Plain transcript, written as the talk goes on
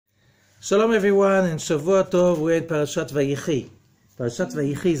Shalom everyone, and Shavua Tov. We're at Parashat VaYehi. Parashat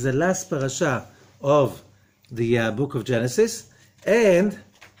VaYehi is the last parasha of the book of Genesis, and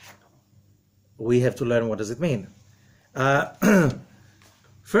we have to learn what does it mean.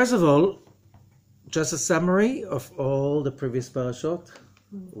 First of all, just a summary of all the previous parashot.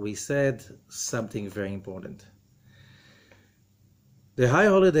 We said something very important. The high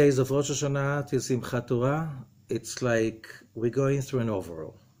holidays of Rosh Hashanah till Simchat Torah, it's like we're going through an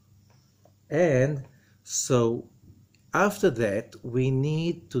overhaul. And so after that, we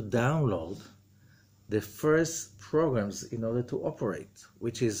need to download the first programs in order to operate,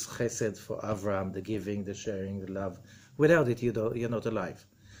 which is Chesed for Avram, the giving, the sharing, the love. Without it, you're not alive.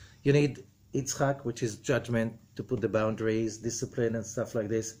 You need Yitzchak, which is judgment, to put the boundaries, discipline, and stuff like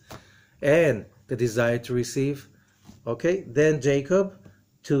this, and the desire to receive. Okay, then Jacob,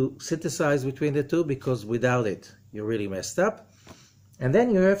 to synthesize between the two, because without it, you're really messed up. And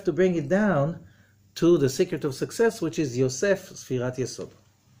then you have to bring it down to the secret of success, which is Yosef, Sfirat Yesod.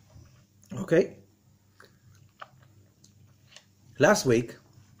 Okay? Last week,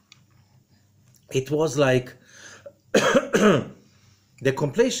 it was like the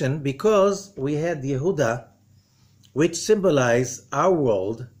completion, because we had Yehuda, which symbolized our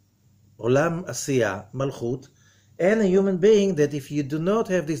world, Olam Asiya, Malchut, and a human being that if you do not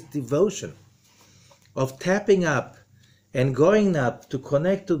have this devotion of tapping up and going up to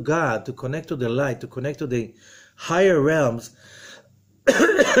connect to God, to connect to the light, to connect to the higher realms,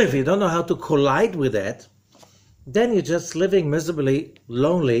 if you don't know how to collide with that, then you're just living miserably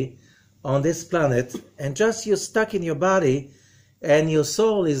lonely on this planet, and just you're stuck in your body, and your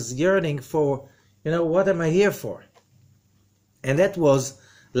soul is yearning for, what am I here for? And that was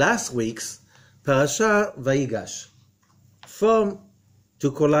last week's Parasha Vayigash.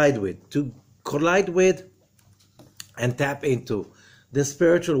 To collide with, and tap into the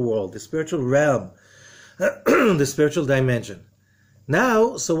spiritual world, the spiritual realm, the spiritual dimension.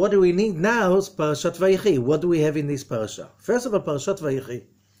 Now, so what do we need now is Parashat VaYehi. What do we have in this parasha? First of all, Parashat VaYehi,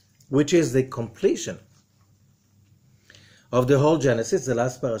 which is the completion of the whole Genesis, the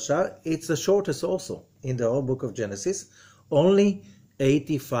last parasha. It's the shortest also in the whole book of Genesis, only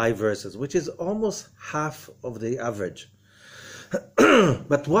 85 verses, which is almost half of the average.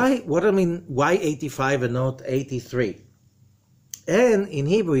 But why 85 and not 83? And in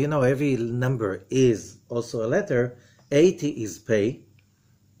Hebrew, every number is also a letter. 80 is pei,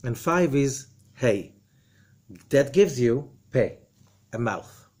 and 5 is hey. That gives you pei, a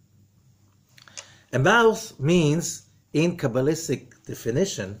mouth. A mouth means, in Kabbalistic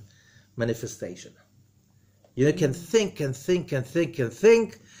definition, manifestation. You can think and think and think and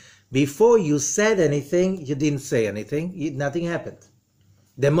think. Before you said anything, you didn't say anything. Nothing happened.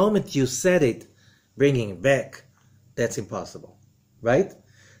 The moment you said it, bringing it back, that's impossible, right?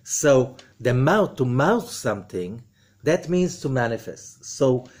 So the mouth, to mouth something, that means to manifest.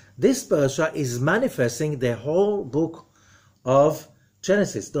 So this parasha is manifesting the whole book of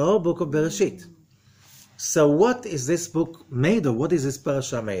Genesis, the whole book of Bereshit. So what is this book made of? What is this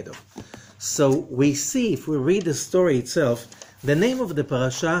parasha made of? So we see, if we read the story itself, the name of the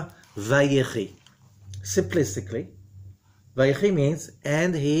parasha, VaYehi. Simplistically, VaYehi means,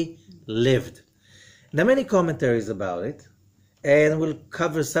 and he lived. There are many commentaries about it, and we'll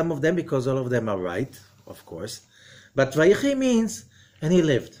cover some of them because all of them are right, of course. But VaYehi means, and he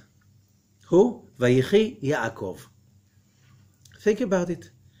lived. Who? VaYehi Yaakov. Think about it.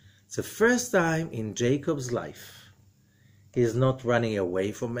 It's the first time in Jacob's life. He's not running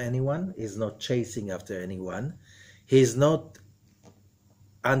away from anyone. He's not chasing after anyone. He's not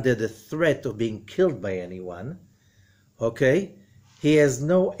under the threat of being killed by anyone. Okay? He has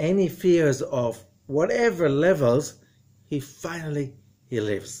no any fears of whatever levels. He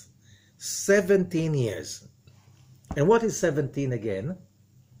lives. 17 years. And what is 17 again?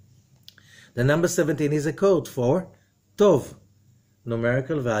 The number 17 is a code for Tov.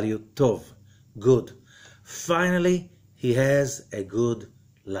 Numerical value Tov. Good. Finally, he has a good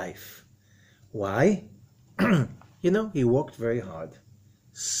life. Why? He worked very hard.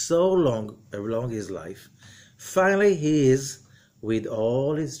 So long along his life. Finally, he is with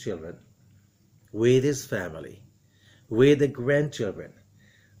all his children, with his family, with the grandchildren.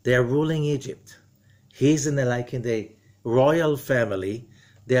 They are ruling Egypt. He's in the royal family.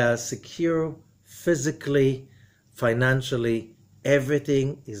 They are secure physically, financially,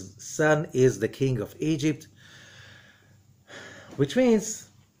 everything. His son is the king of Egypt, which means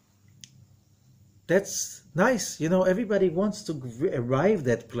that's nice. Everybody wants to arrive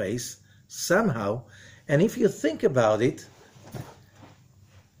that place somehow. And if you think about it,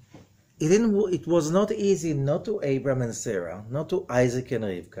 it was not easy, not to Abraham and Sarah, not to Isaac and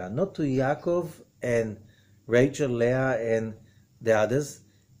Rivka, not to Yaakov and Rachel, Leah and the others.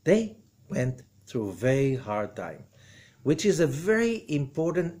 They went through a very hard time, which is a very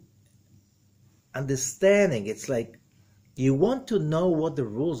important understanding. It's like you want to know what the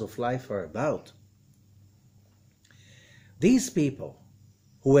rules of life are about. These people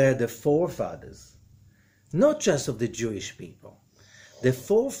who were the forefathers, not just of the Jewish people, the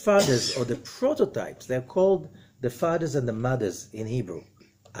forefathers or the prototypes, they're called the fathers and the mothers in Hebrew.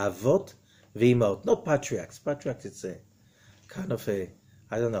 Avot v'imot, not patriarchs. Patriarchs, it's a kind of a,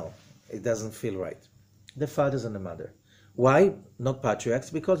 I don't know, it doesn't feel right. The fathers and the mother. Why not patriarchs?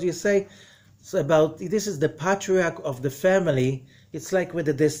 Because you say, it's about, this is the patriarch of the family, it's like with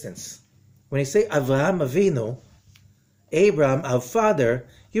the distance. When you say Avraham Avinu, Abraham, our father,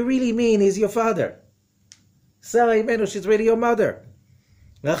 you really mean he's your father. Sarah Imenu, she's really your mother.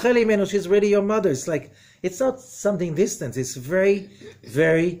 Rachel Imenu, she's really your mother. It's like, it's not something distant. It's very,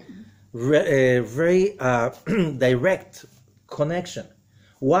 very, very direct connection.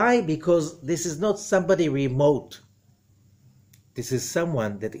 Why? Because this is not somebody remote. This is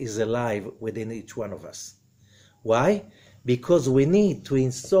someone that is alive within each one of us. Why? Because we need to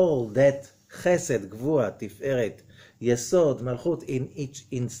install that chesed, gvura, tiferet, yesod, malchut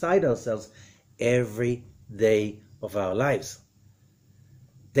inside ourselves every day of our lives.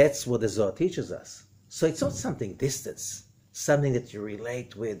 That's what the Zohar teaches us. So it's not something distant, something that you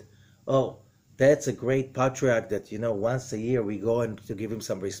relate with. Oh, that's a great patriarch that, once a year we go and to give him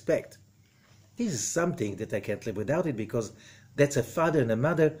some respect. This is something that I can't live without it, because that's a father and a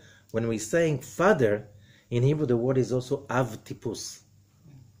mother. When we're saying father, in Hebrew the word is also av tipus,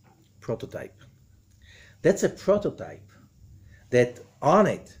 prototype. That's a prototype that on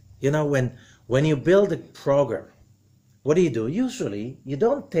it, when you build a program, what do? Usually, you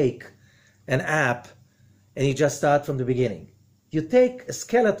don't take an app and you just start from the beginning. You take a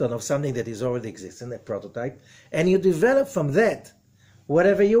skeleton of something that is already existing, a prototype, and you develop from that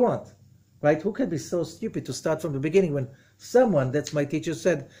whatever you want, right? Who can be so stupid to start from the beginning when someone, that's my teacher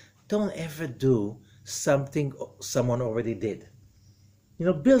said, don't ever do something someone already did.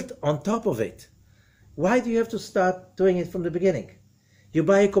 Build on top of it. Why do you have to start doing it from the beginning? You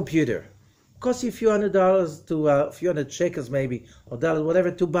buy a computer. Costs you a few $100 to a few hundred shekels maybe, or dollars, whatever,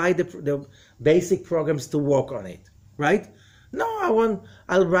 to buy the basic programs to work on it, right? No,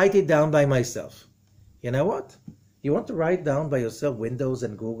 I'll write it down by myself. You know what? You want to write down by yourself Windows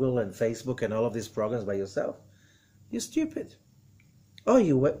and Google and Facebook and all of these programs by yourself? You're stupid. Oh,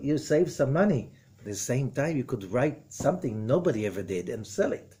 you save some money. At the same time, you could write something nobody ever did and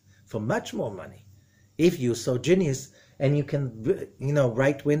sell it for much more money. If you're so genius, and you can,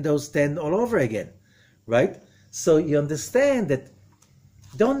 write Windows 10 all over again, right? So you understand that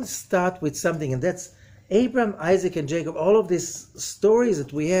don't start with something, and that's Abraham, Isaac, and Jacob, all of these stories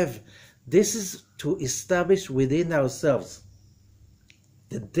that we have, this is to establish within ourselves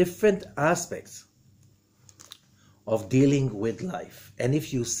the different aspects of dealing with life. And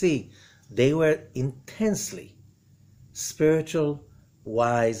if you see, they were intensely spiritual,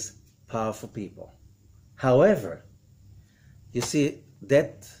 wise, powerful people. However, you see,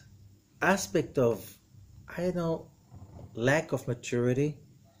 that aspect of, lack of maturity,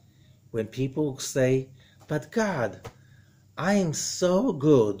 when people say, but God, I am so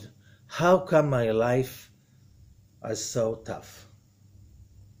good, how come my life is so tough?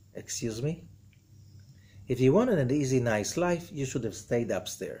 Excuse me? If you wanted an easy, nice life, you should have stayed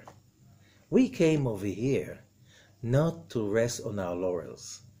upstairs. We came over here not to rest on our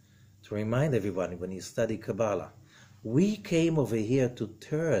laurels. To remind everybody, when you study Kabbalah, we came over here to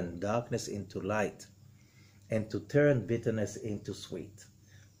turn darkness into light and to turn bitterness into sweet.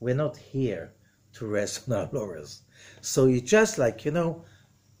 We're not here to rest on our laurels. So you just like,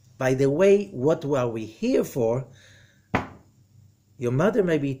 by the way, what are we here for? Your mother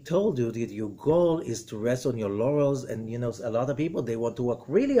maybe told you that your goal is to rest on your laurels, and a lot of people, they want to work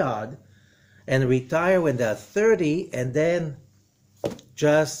really hard and retire when they're 30 and then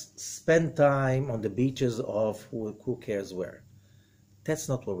just spend time on the beaches of who cares where. That's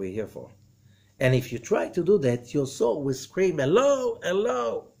not what we're here for. And if you try to do that, your soul will scream, hello,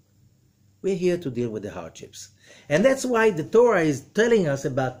 hello. We're here to deal with the hardships. And that's why the Torah is telling us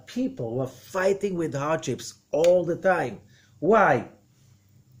about people who are fighting with hardships all the time. Why?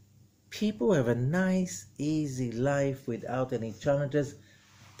 People who have a nice, easy life without any challenges,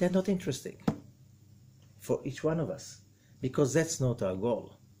 they're not interesting for each one of us. Because that's not our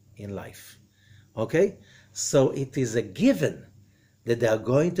goal in life. Okay? So it is a given that there are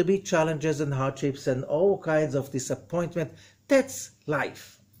going to be challenges and hardships and all kinds of disappointment. That's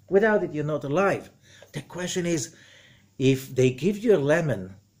life. Without it, you're not alive. The question is, if they give you a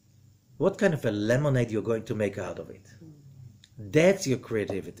lemon, what kind of a lemonade you're going to make out of it? That's your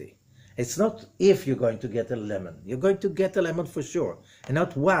creativity. It's not if you're going to get a lemon. You're going to get a lemon for sure, and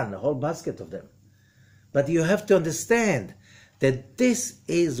not one, a whole basket of them. But you have to understand that this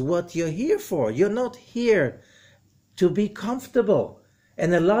is what you're here for. You're not here to be comfortable.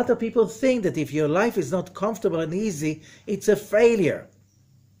 And a lot of people think that if your life is not comfortable and easy, it's a failure.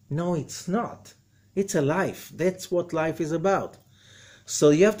 No, it's not. It's a life. That's what life is about.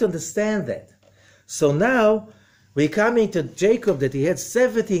 So you have to understand that. So now we're coming to Jacob, that he had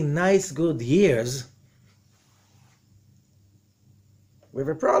 70 nice good years. We have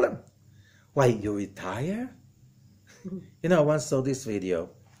a problem. Why, you retire? I once saw this video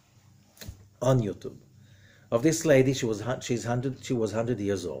on YouTube of this lady. She was 100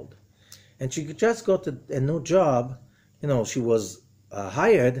 years old, and she just got a new job. She was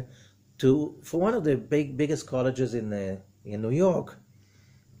hired for one of the biggest colleges in New York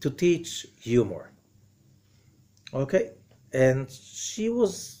to teach humor. Okay, and she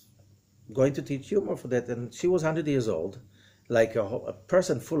was going to teach humor for that, and she was 100 years old, like a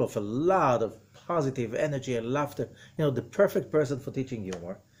person full of a lot of positive energy and laughter, the perfect person for teaching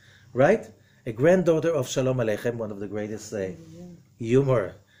humor, right? A granddaughter of Shalom Aleichem, one of the greatest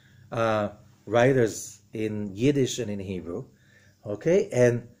humor writers in Yiddish and in Hebrew, okay?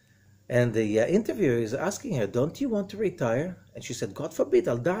 And the interviewer is asking her, don't you want to retire? And she said, God forbid,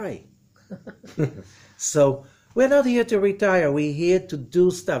 I'll die. So we're not here to retire. We're here to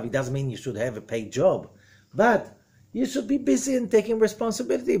do stuff. It doesn't mean you should have a paid job, but you should be busy and taking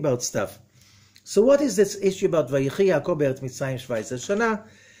responsibility about stuff. So what is this issue about VaYehi Yaakov be'eretz Mitzrayim 17 shana?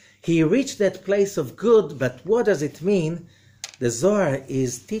 He reached that place of good, but what does it mean? The Zohar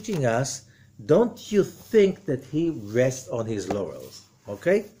is teaching us, don't you think that he rests on his laurels,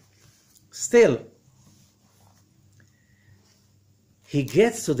 okay? Still, he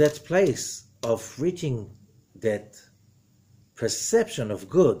gets to that place of reaching that perception of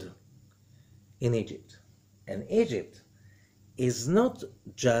good in Egypt. And Egypt is not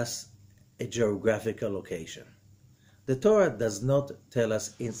just a geographical location. The Torah does not tell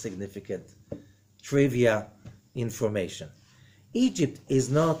us insignificant trivia information. Egypt is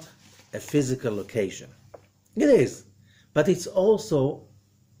not a physical location. It is, but it's also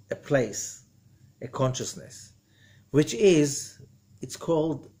a place, a consciousness, which it's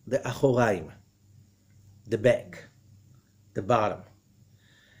called the Achoraim, the back, the bottom.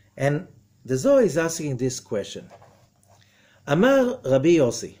 And the Zohar is asking this question. Amar Rabbi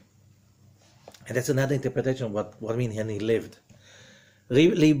Yossi, and that's another interpretation of what I mean, and he lived.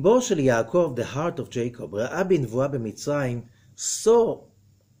 Libo shel Yaakov, the heart of Jacob, Ra'a b'nvuah b'Mitzrayim, saw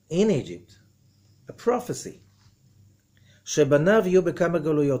in Egypt a prophecy. Shebanav yu bekama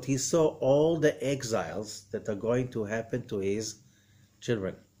galuyot, he saw all the exiles that are going to happen to his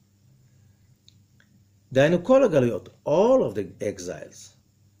children. Dainu kol hagaluyot, all of the exiles.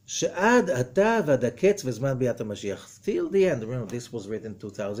 She'ad ata v'ad haketz v'zman biat HaMashiach, till the end. Remember, this was written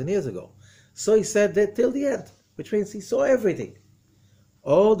 2,000 years ago. So he said that till the end, which means he saw everything.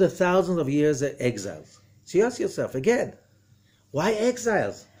 All the thousands of years of exiles. So you ask yourself again, why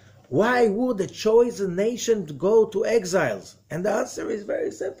exiles? Why would a chosen nation go to exiles? And the answer is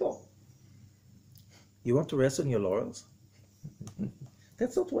very simple. You want to rest on your laurels?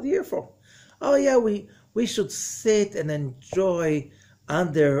 That's not what you're here for. Oh yeah, we should sit and enjoy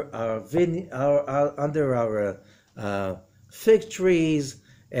under our fig trees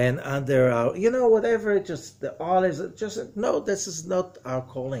and under our, whatever, just the olives. No, this is not our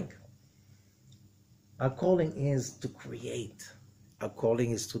calling. Our calling is to create. Our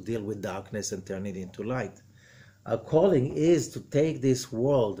calling is to deal with darkness and turn it into light. Our calling is to take this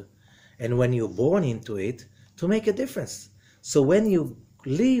world, and when you're born into it, to make a difference. So when you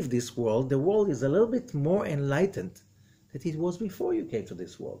leave this world, the world is a little bit more enlightened than it was before you came to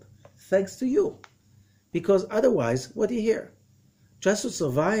this world. Thanks to you. Because otherwise, what are you here? Just to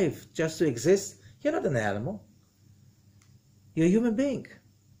survive, just to exist? You're not an animal. You're a human being.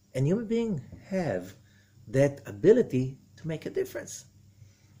 And human beings have that ability to make a difference.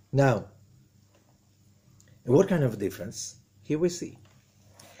 Now, what kind of difference? Here we see.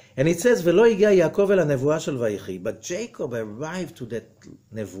 And it says, "Velo higia Yaakov el hanevuah shel VaYehi," but Jacob arrived to that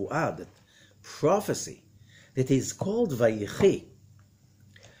nevuah, that prophecy, that is called VaYehi.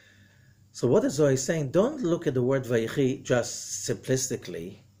 So what is Zohar saying? Don't look at the word VaYehi just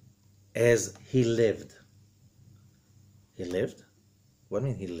simplistically as he lived. He lived? What do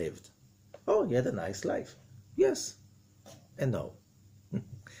you mean he lived? Oh, he had a nice life. Yes and no.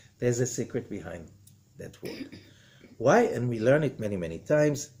 There's a secret behind that word. Why? And we learn it many, many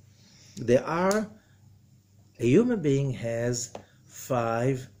times. A human being has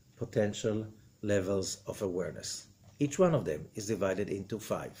 5 potential levels of awareness. Each one of them is divided into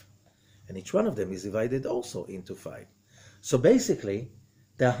 5. And each one of them is divided also into 5. So basically,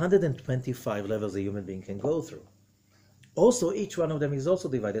 there are 125 levels a human being can go through. Also, each one of them is also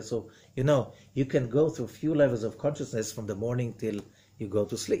divided. So, you can go through a few levels of consciousness from the morning till you go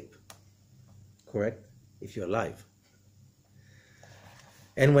to sleep. Correct? If you're alive.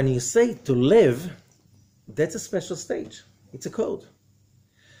 And when you say to live, that's a special stage. It's a code.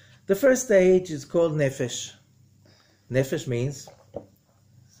 The first stage is called nefesh. Nefesh means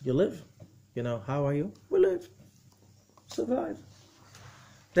you live. How are you? We live. Survive.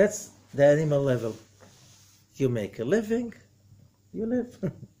 That's the animal level. You make a living, you live.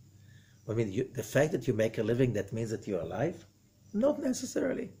 The fact that you make a living, that means that you're alive? Not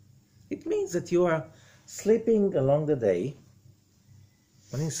necessarily. It means that you are sleeping along the day.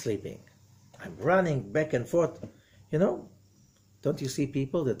 When I'm sleeping, I'm running back and forth. Don't you see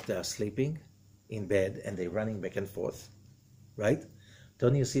people that are sleeping in bed and they're running back and forth? Right?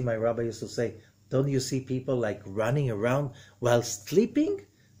 Don't you see, my rabbi used to say, don't you see people like running around while sleeping,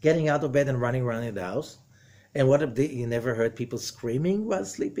 getting out of bed and running around in the house? And what if you never heard people screaming while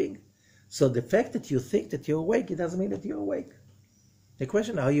sleeping? So the fact that you think that you're awake, it doesn't mean that you're awake. The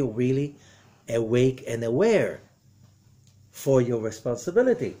question, are you really awake and aware for your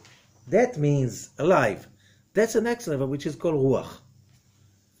responsibility? That means alive. That's the next level, which is called ruach.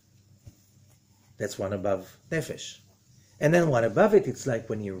 That's one above nefesh. And then one above it, it's like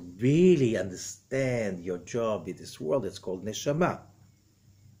when you really understand your job in this world, it's called neshama.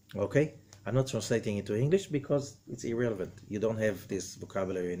 Okay? I'm not translating it to English because it's irrelevant. You don't have this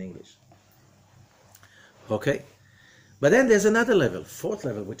vocabulary in English. Okay? But then there's another level, 4th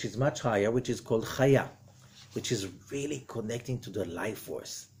level, which is much higher, which is called chaya, which is really connecting to the life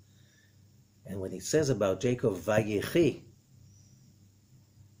force. And when it says about Jacob, VaYehi,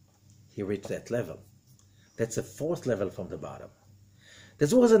 he reached that level. That's the 4th level from the bottom. There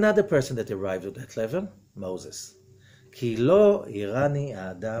was another person that arrived at that level, Moses. Ki lo irani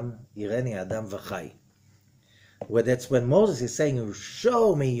adam v'chai. Where that's when Moses is saying,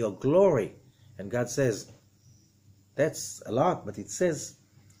 show me your glory. And God says, that's a lot, but it says,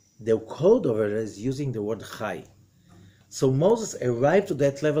 the code over it is using the word chai. So Moses arrived to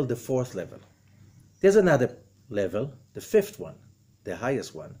that level, the 4th level. There's another level, the 5th one, the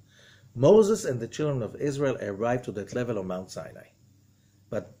highest one. Moses and the children of Israel arrived to that level on Mount Sinai.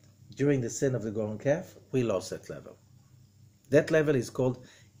 But during the sin of the golden calf, we lost that level. That level is called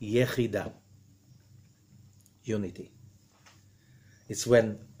Yechida, unity. It's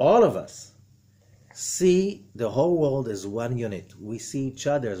when all of us see the whole world as one unit. We see each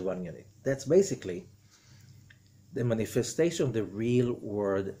other as one unit. That's basically the manifestation of the real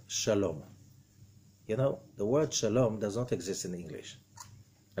word shalom. The word shalom does not exist in English.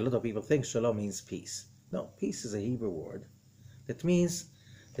 A lot of people think shalom means peace. No, peace is a Hebrew word that means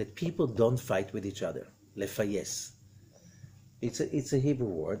that people don't fight with each other. Lefayes. It's a Hebrew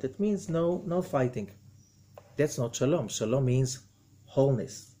word that means no fighting. That's not shalom. Shalom means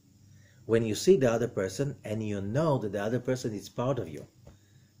wholeness. When you see the other person and you know that the other person is part of you,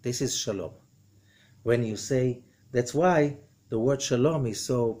 this is shalom. When you say, that's why the word shalom is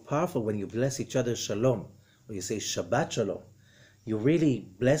so powerful when you bless each other shalom, or you say Shabbat shalom. You really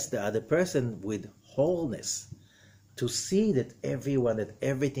bless the other person with wholeness, to see that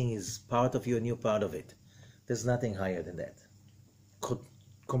everything is part of you and you're part of it. There's nothing higher than that.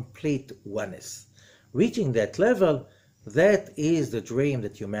 Complete oneness. Reaching that level, that is the dream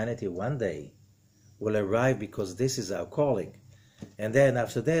that humanity one day will arrive, because this is our calling. And then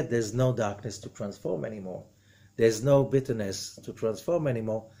after that, there's no darkness to transform anymore. There's no bitterness to transform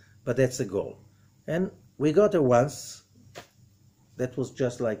anymore, but that's the goal. And we got there once. That was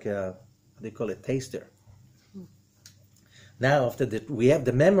just like a, what do you call it, taster. Now after that, we have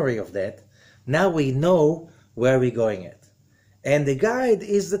the memory of that. Now we know where we're going at. And the guide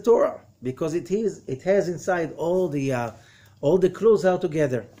is the Torah, because it has inside all the clues how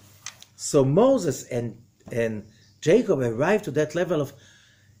together. So Moses and Jacob arrived to that level of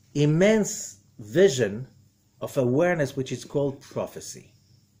immense vision of awareness, which is called prophecy.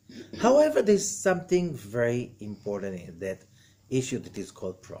 However, there's something very important in that issue that is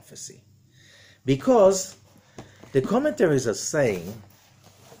called prophecy. Because the commentaries are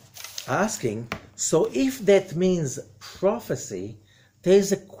asking, so if that means prophecy,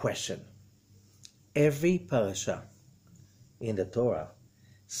 there's a question. Every parasha in the Torah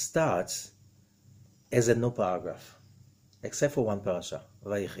starts as a new paragraph, except for one parasha,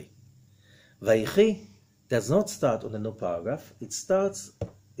 VaYehi. VaYehi does not start on a new paragraph, it starts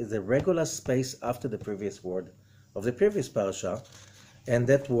is a regular space after the previous word of the previous parasha, and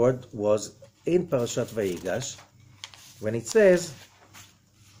that word was in Parashat Vayigash, when it says,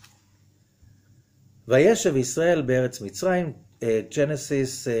 Vayeshev Israel be'eretz Mitzrayim,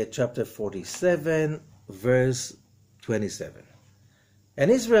 Genesis chapter 47, verse 27. And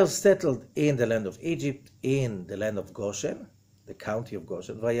Israel settled in the land of Egypt, in the land of Goshen, the county of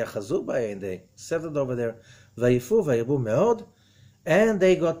Goshen. Vayachazu ba'eh, and they settled over there. Vayifu vayirbu me'od, and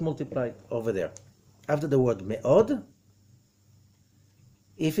they got multiplied over there. After the word me'od,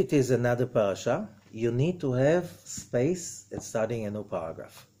 if it is another parasha, you need to have space and starting a new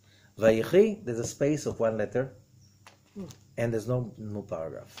paragraph. VaYehi, there's a space of one letter, and there's no new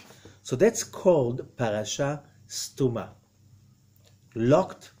paragraph. So that's called parasha stuma,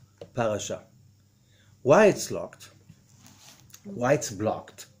 locked parasha. Why it's locked? Why it's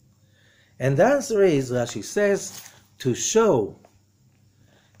blocked? And the answer is, Rashi says, to show,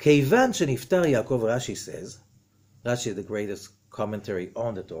 Keivan sheniftar Yaakov, Rashi says, Rashi is the greatest commentary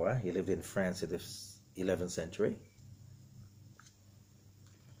on the Torah. He lived in France in the 11th century.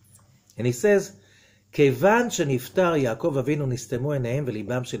 And he says, Kevan sheniftar Yaakov Avinu nistemu eneim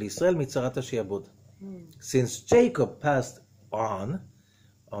velibam shel Yisrael mitzarat hashiyabud. Since Jacob passed on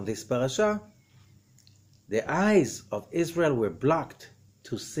this parasha, the eyes of Israel were blocked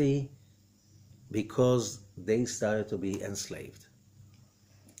to see because they started to be enslaved.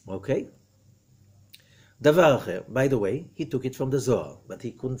 Okay? Davar acher, by the way, he took it from the Zohar, but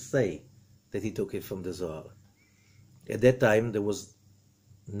he couldn't say that he took it from the Zohar. At that time, there was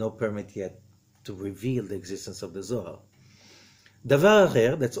no permit yet to reveal the existence of the Zohar. Davar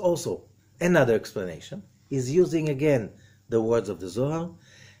acher, that's also another explanation, is using again the words of the Zohar.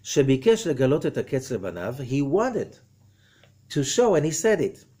 Shebikesh legalot et haketz lebanav, he wanted to show, and he said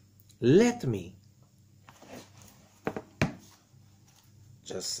it, let me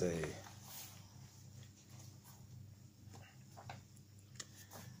just say,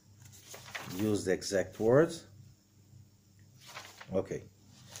 use the exact words. Okay.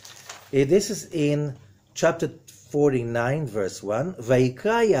 This is in chapter 49, verse 1.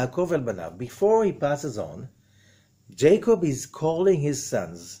 Vayikra Yaakov el banav. Before he passes on, Jacob is calling his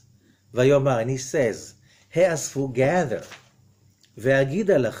sons. Vayomar, and he says, He'asfu, gather.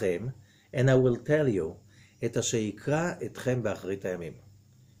 Ve'agida lachem, and I will tell you, et asher yikra etchem b'achrit hayamim.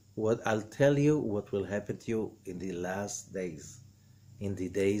 What I'll tell you what will happen to you in the last days, in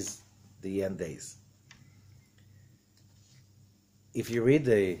the end days. If you read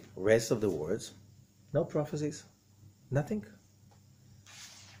the rest of the words, no prophecies, nothing.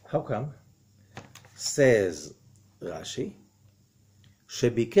 How come? Says Rashi,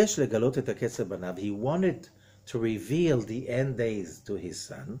 Shebikesh legalot et haketz lebanav, he wanted to reveal the end days to his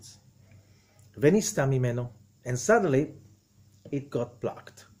sons. V'nistam mimeno, and suddenly it got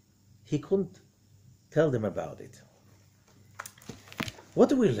blocked. He couldn't tell them about it. What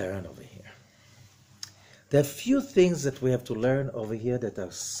do we learn over here? There are few things that we have to learn over here that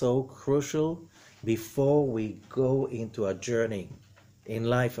are so crucial before we go into a journey in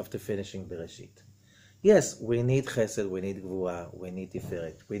life after finishing Bereshit. Yes, we need chesed, we need gvura, we need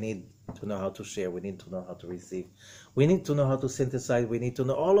tiferet, we need to know how to share, we need to know how to receive, we need to know how to synthesize, we need to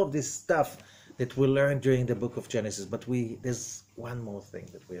know all of this stuff that we learned during the book of Genesis, but there's one more thing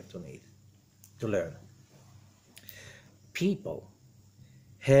that we have to learn. People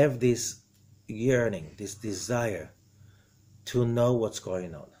have this yearning, this desire to know what's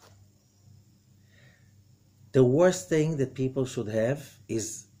going on. The worst thing that people should have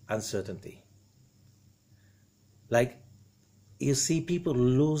is uncertainty. Like, you see people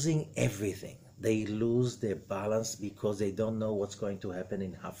losing everything. They lose their balance because they don't know what's going to happen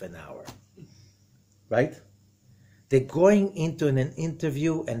in half an hour. Right? They're going into an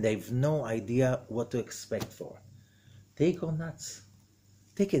interview and they've no idea what to expect for. They go nuts.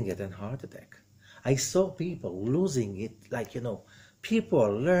 They can get a heart attack. I saw people losing it, like, people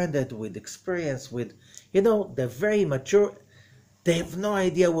learn that with experience, they're very mature. They have no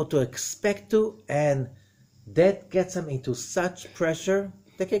idea what to expect to, and that gets them into such pressure,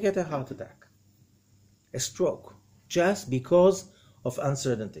 they can get a heart attack, a stroke, just because of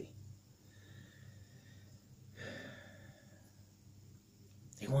uncertainty.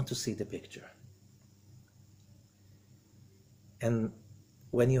 They want to see the picture. And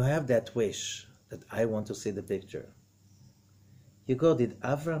when you have that wish, that I want to see the picture, you go, did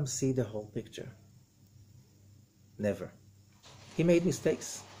Avram see the whole picture? Never. He made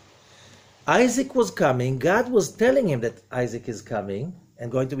mistakes. Isaac was coming. God was telling him that Isaac is coming and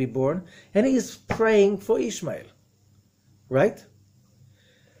going to be born, and he is praying for Ishmael. Right?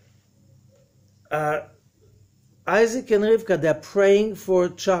 Isaac and Rivka, they're praying for a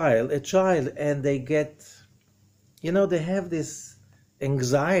child, and they get, they have this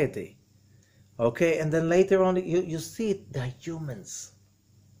anxiety. Okay, and then later on, you see it, they're humans.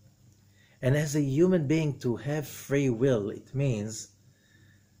 And as a human being, to have free will, it means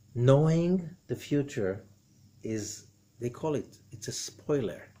knowing the future is, they call it, it's a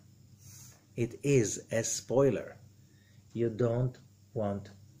spoiler. It is a spoiler. You don't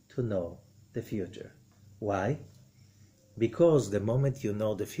want to know the future. Why? Because the moment you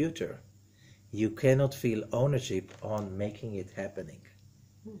know the future, you cannot feel ownership on making it happening.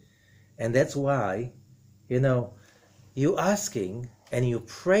 And that's why, you asking and you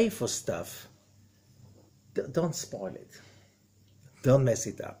pray for stuff, don't spoil it. Don't mess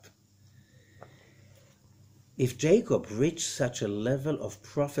it up. If Jacob reached such a level of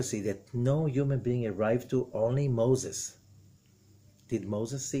prophecy that no human being arrived to, only Moses. Did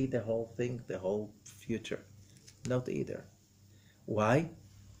Moses see the whole thing, the whole future? Not either. Why?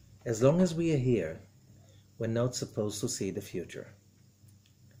 As long as we are here, we're not supposed to see the future.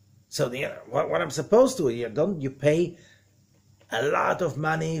 So what I'm supposed to, don't you pay a lot of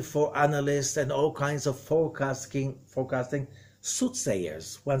money for analysts and all kinds of forecasting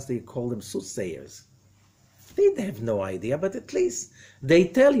soothsayers. Once they call them soothsayers. They have no idea, but at least they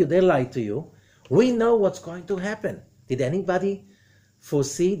tell you, they lie to you. We know what's going to happen. Did anybody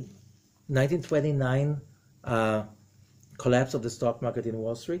foresee 1929 collapse of the stock market in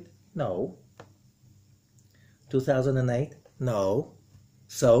Wall Street? No. 2008? No.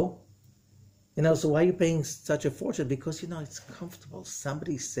 So why are you paying such a fortune? Because, it's comfortable.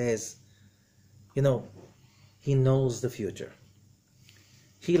 Somebody says, he knows the future.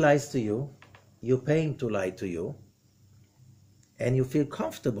 He lies to you. You pay him to lie to you. And you feel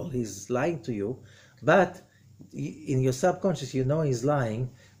comfortable. He's lying to you. But in your subconscious, he's lying.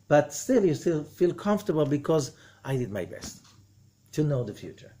 But still, you still feel comfortable because I did my best to know the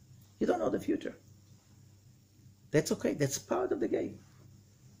future. You don't know the future. That's okay. That's part of the game.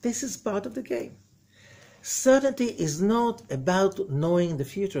 This is part of the game. Certainty is not about knowing the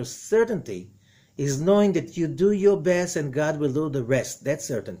future. Certainty is knowing that you do your best and God will do the rest. That's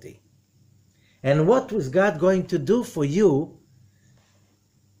certainty. And what was God going to do for you,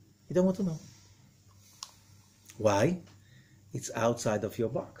 you don't want to know. Why? It's outside of your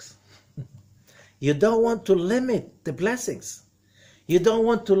box. You don't want to limit the blessings. You don't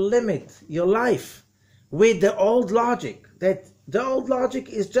want to limit your life with the old logic. That the old logic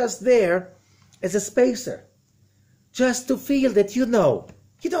is just there as a spacer. Just to feel that you know.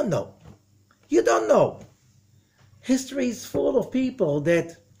 You don't know. You don't know. History is full of people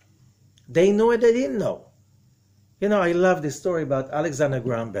that they knew and they didn't know. I love this story about Alexander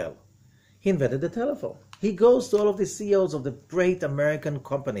Graham Bell. He invented the telephone. He goes to all of the CEOs of the great American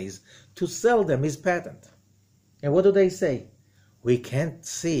companies to sell them his patent. And what do they say? We can't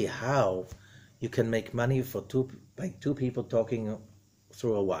see how you can make money by two people talking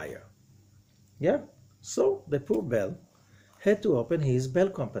through a wire. Yeah? So the poor Bell had to open his Bell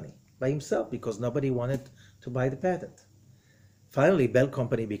company by himself because nobody wanted to buy the patent. Finally, Bell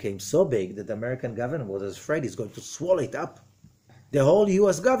Company became so big that the American government was afraid it's going to swallow it up. The whole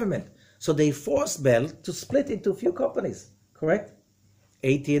U.S. government. So they forced Bell to split into a few companies. Correct?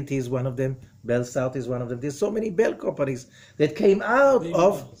 AT&T is one of them. Bell South is one of them. There's so many Bell companies that came out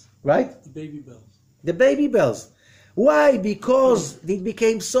of... Bells. Right? The baby bells. The baby bells. Why? Because it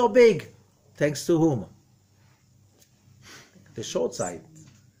became so big. Thanks to whom? The short side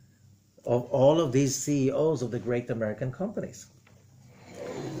of all of these CEOs of the great American companies.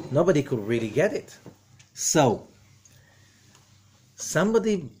 Nobody could really get it. So,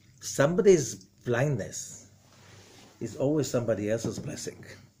 somebody's blindness is always somebody else's blessing.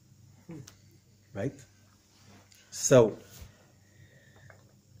 Right? So,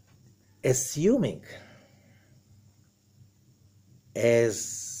 assuming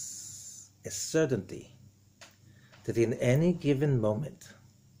as a certainty that in any given moment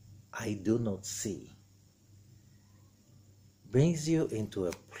I do not see brings you into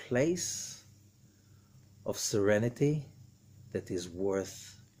a place of serenity that is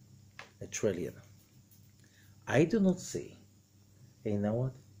worth $1 trillion. I do not see. And you know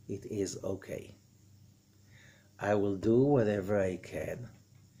what? It is okay. I will do whatever I can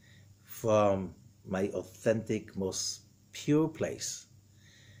from my authentic, most pure place,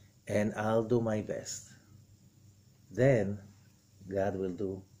 and I'll do my best. Then God will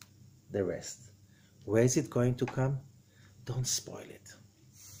do the rest. Where is it going to come? Don't spoil it.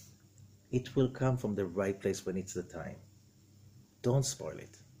 It will come from the right place when it's the time. Don't spoil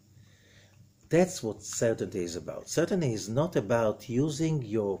it. That's what certainty is about. Certainty is not about using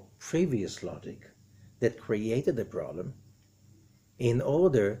your previous logic that created the problem in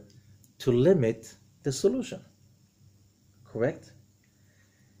order to limit the solution. Correct?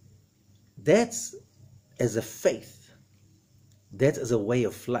 That's as a faith. That's as a way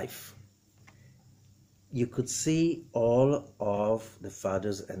of life. You could see all of the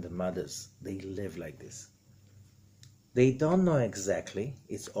fathers and the mothers, they live like this. They don't know exactly.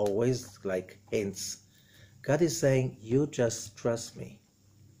 It's always like hints. God is saying, you just trust me.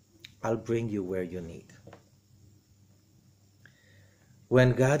 I'll bring you where you need.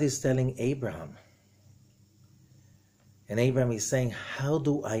 When God is telling Abraham, and Abraham is saying, how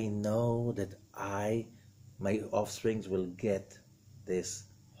do I know that my offsprings will get this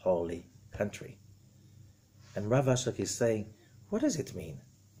holy country? And Rav Ashlag is saying, what does it mean?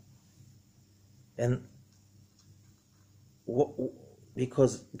 And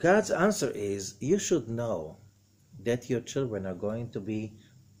because God's answer is, you should know that your children are going to be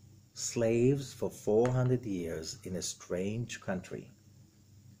slaves for 400 years in a strange country.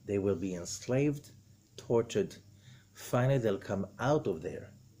 They will be enslaved, tortured. Finally, they'll come out of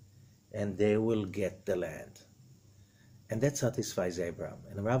there and they will get the land. And that satisfies Abraham.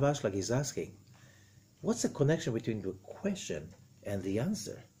 And Rav Ashlag is asking, what's the connection between the question and the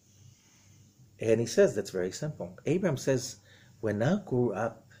answer? And he says that's very simple. Abraham says, when I grew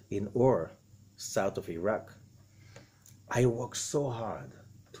up in Ur, south of Iraq, I worked so hard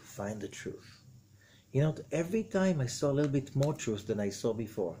to find the truth. You know, every time I saw a little bit more truth than I saw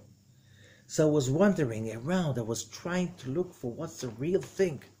before. So I was wandering around. I was trying to look for what's the real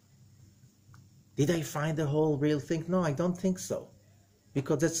thing. Did I find the whole real thing? No, I don't think so.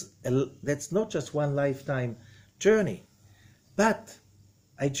 Because that's not just one lifetime journey. But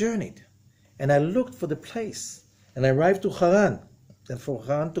I journeyed. And I looked for the place. And I arrived to Haran. And from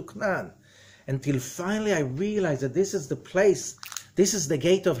Haran to Canaan. Until finally I realized that this is the place. This is the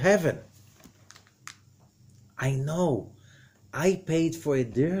gate of heaven. I know. I paid for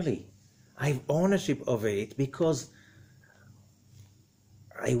it dearly. I have ownership over it because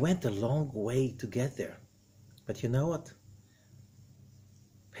I went a long way to get there. But you know what?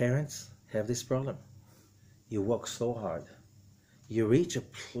 Parents have this problem. You work so hard. You reach a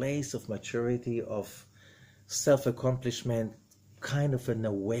place of maturity, of self-accomplishment, kind of an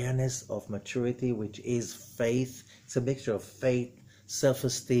awareness of maturity, which is faith. It's a mixture of faith,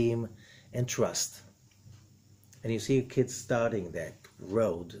 self-esteem, and trust. And you see your kids starting that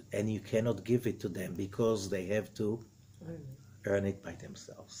road, and you cannot give it to them because they have to earn it by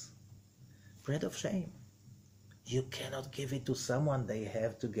themselves. Bread of shame. You cannot give it to someone, they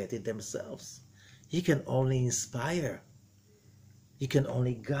have to get it themselves. You can only inspire. You can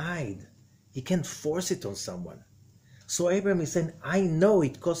only guide. You can't force it on someone. So Abraham is saying, I know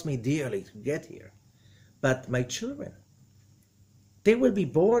it cost me dearly to get here, but my children, they will be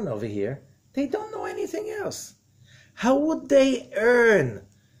born over here. They don't know anything else. How would they earn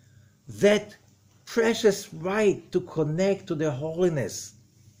that precious right to connect to the holiness,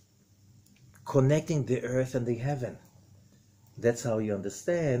 connecting the earth and the heaven? That's how you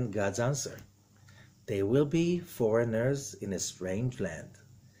understand God's answer. They will be foreigners in a strange land.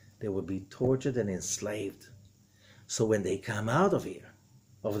 They will be tortured and enslaved. So when they come out of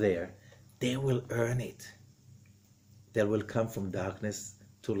there, they will earn it. They will come from darkness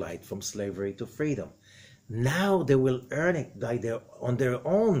to light, from slavery to freedom. Now they will earn it on their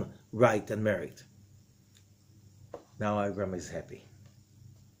own right and merit. Now Abraham is happy.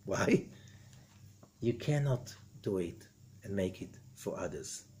 Why? You cannot do it and make it for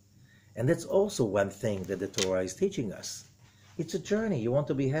others. And that's also one thing that the Torah is teaching us. It's a journey. You want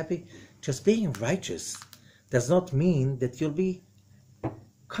to be happy? Just being righteous does not mean that you'll be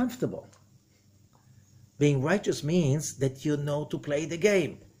comfortable. Being righteous means that you know to play the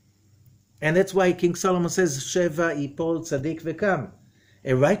game. And that's why King Solomon says, Sheva ipol tzadik vekam.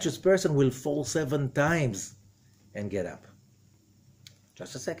 A righteous person will fall 7 times and get up.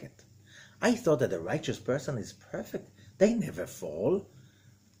 Just a second. I thought that a righteous person is perfect. They never fall.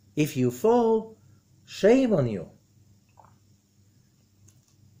 If you fall, shame on you.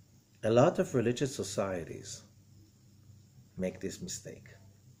 A lot of religious societies make this mistake.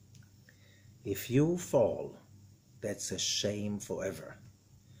 If you fall, that's a shame forever.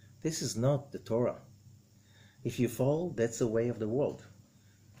 This is not the Torah. If you fall, that's the way of the world.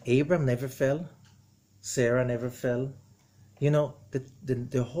 Abraham never fell. Sarah never fell. You know,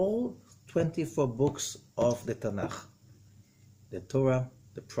 the whole 24 books of the Tanakh, the Torah,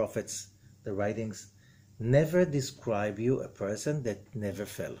 the prophets, the writings, never describe you a person that never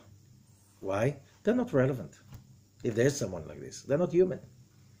fell. Why? They're not relevant. If there's someone like this, they're not human.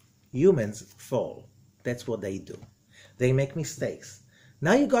 Humans fall. That's what they do. They make mistakes.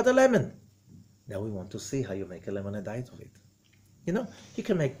 Now you got a lemon. Now we want to see how you make a lemonade out of it. You know, you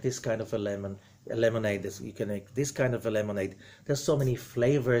can make this kind of a lemonade. You can make this kind of a lemonade. There's so many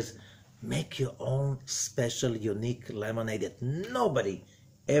flavors. Make your own special, unique lemonade that nobody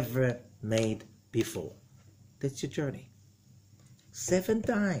ever made before. That's your journey. 7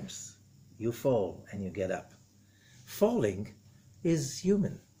 times you fall and you get up. Falling is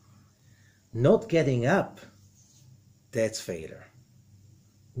human. Not getting up, that's failure.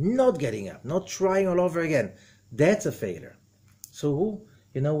 Not getting up, not trying all over again, that's a failure. So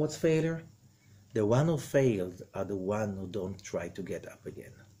you know what's failure? The one who failed are the one who don't try to get up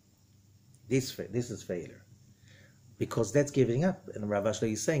again. This is failure. Because that's giving up. And Rav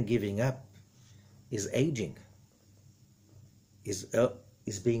Ashler is saying giving up is aging,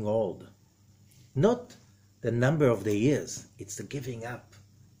 is being old. Not the number of the years, it's the giving up.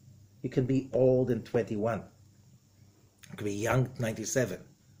 You can be old in 21. You can be young 97.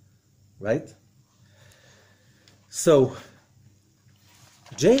 Right? So,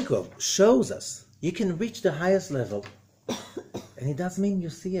 Jacob shows us you can reach the highest level, and it doesn't mean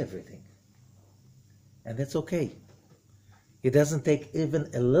you see everything. And that's okay. It doesn't take even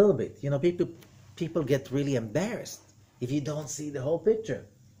a little bit. You know, people get really embarrassed if you don't see the whole picture.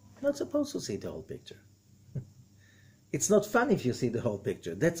 You're not supposed to see the whole picture. It's not fun if you see the whole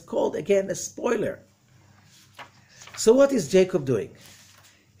picture. That's called, again, a spoiler. So what is Jacob doing?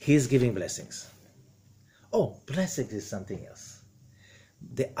 He's giving blessings. Oh, blessings is something else.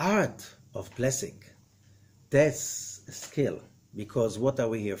 The art of blessing, that's a skill. Because what are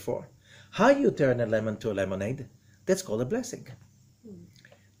we here for? How you turn a lemon to a lemonade, that's called a blessing.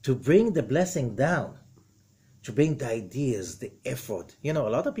 To bring the blessing down, to bring the ideas, the effort. You know,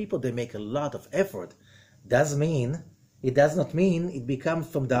 a lot of people, they make a lot of effort. It does not mean it becomes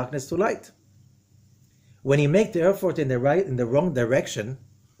from darkness to light. When you make the effort in the wrong direction,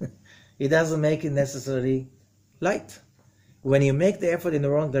 it doesn't make it necessarily light. When you make the effort in the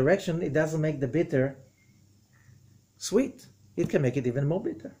wrong direction, it doesn't make the bitter sweet. It can make it even more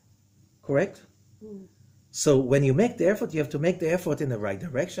bitter. Correct? So when you make the effort, you have to make the effort in the right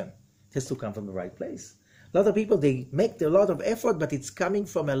direction. It has to come from the right place. A lot of people, they make a lot of effort, but it's coming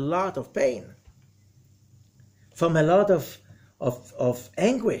from a lot of pain, from a lot of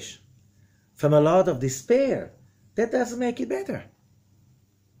anguish, from a lot of despair. That doesn't make it better.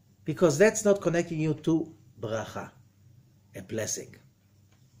 Because that's not connecting you to bracha, a blessing.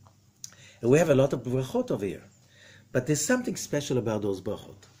 And we have a lot of brachot over here. But there's something special about those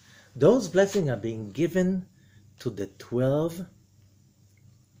brachot. Those blessings are being given to the 12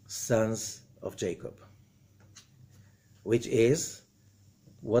 sons of Jacob. Which is,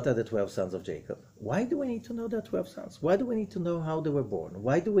 what are the 12 sons of Jacob? Why do we need to know the 12 sons? Why do we need to know how they were born?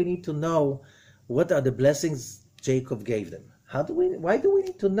 Why do we need to know what are the blessings Jacob gave them? Why do we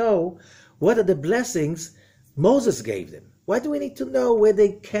need to know what are the blessings Moses gave them? Why do we need to know where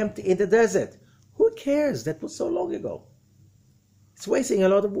they camped in the desert? Who cares? That was so long ago. It's wasting a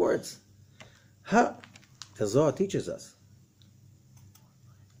lot of words. The Zohar teaches us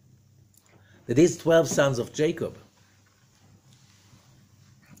that these 12 sons of Jacob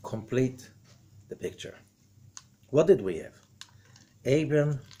complete the picture. What did we have?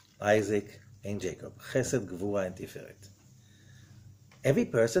 Abraham, Isaac, and Jacob. Chesed, Gvura, and Tiferet. Every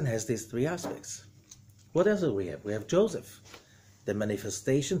person has these 3 aspects. What else do we have? We have Joseph, the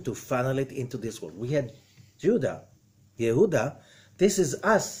manifestation to funnel it into this world. We had Judah, Yehuda. This is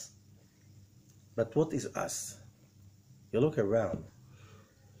us. But what is us? You look around,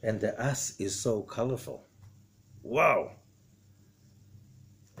 and the us is so colorful. Wow!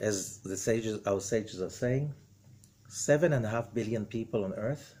 As our sages are saying, 7.5 billion people on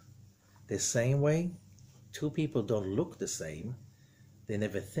earth, the same way, 2 people don't look the same, they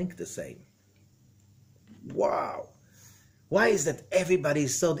never think the same. Wow! Why is that everybody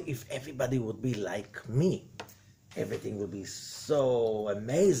so, if everybody would be like me, everything would be so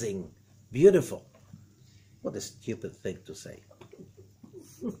amazing, beautiful. What a stupid thing to say.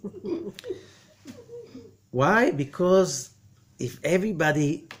 Why? Because if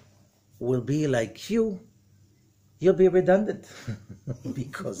everybody will be like you, you'll be redundant.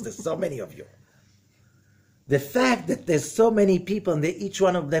 Because there's so many of you. The fact that there's so many people and each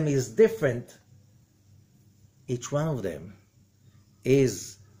one of them is different, each one of them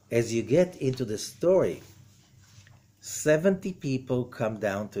is, as you get into the story, 70 people come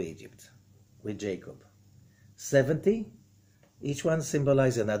down to Egypt with Jacob. 70, each one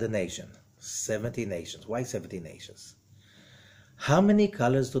symbolizes another nation. 70 nations. Why 70 nations? How many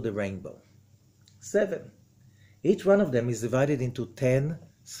colors to the rainbow? 7. Each one of them is divided into 10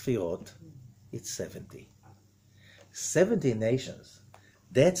 sfirot. It's 70. 70 nations.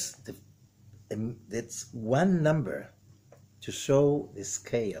 That's that's one number to show the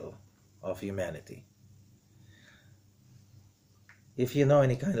scale of humanity. If you know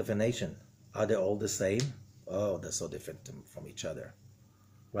any kind of a nation, are they all the same? Oh, they're so different from each other,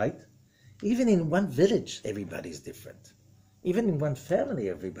 right? Even in one village, everybody's different. Even in one family,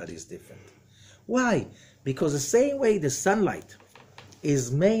 everybody's different. Why? Because the same way the sunlight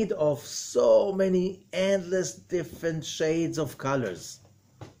is made of so many endless different shades of colors,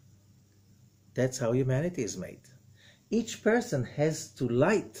 that's how humanity is made. Each person has to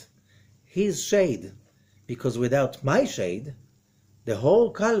light his shade, because without my shade, the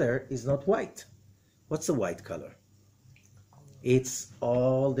whole color is not white. What's the white color? It's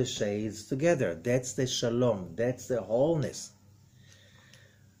all the shades together. That's the shalom. That's the wholeness.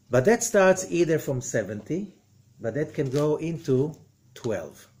 But that starts either from 70, but that can go into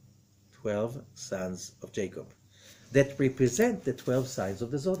 12. 12 sons of Jacob that represent the 12 signs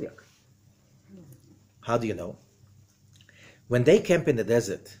of the zodiac. How do you know? When they camp in the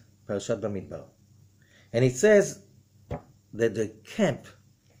desert, Parashat Bamidbar, and it says that the camp,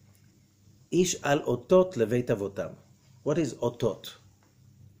 Ish al otot leveit avotam. What is otot?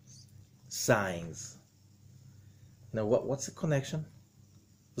 Signs. Now, what's the connection?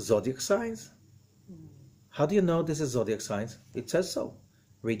 Zodiac signs. How do you know this is zodiac signs? It says so.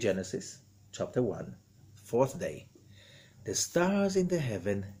 Read Genesis, chapter 1, 4th day. The stars in the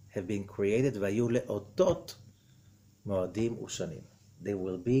heaven have been created, vayu leotot moadim ushanim. They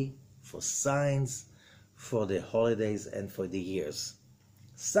will be for signs, for the holidays and for the years.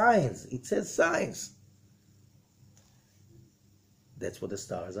 Signs. It says signs. That's what the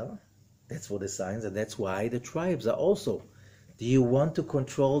stars are. That's what the signs, and that's why the tribes are also. Do you want to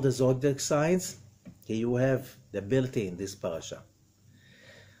control the zodiac signs? Here you have the ability in this parasha.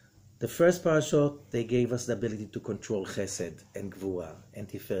 The first parasha, they gave us the ability to control chesed and gvura and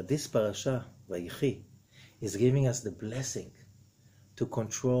tifer. This parasha, VaYehi, is giving us the blessing to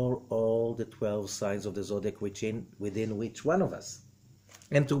control all the 12 signs of the zodiac within which one of us,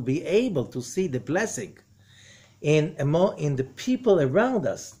 and to be able to see the blessing in the people around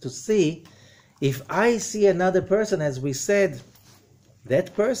us, to see if I see another person, as we said,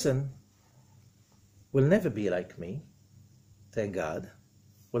 that person will never be like me, thank God,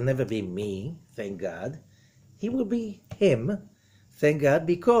 will never be me, thank God. He will be him, thank God,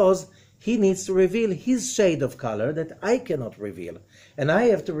 because he needs to reveal his shade of color that I cannot reveal. And I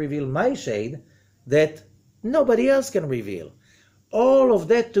have to reveal my shade that nobody else can reveal. All of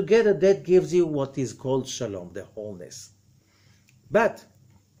that together, that gives you what is called shalom, the wholeness. But,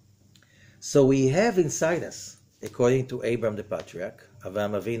 so we have inside us, according to Abraham the patriarch,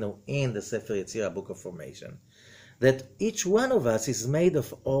 Avraham Avinu in the Sefer Yetzirah, Book of Formation, that each one of us is made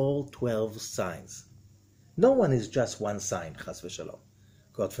of all 12 signs. No one is just one sign, chas v'shalom.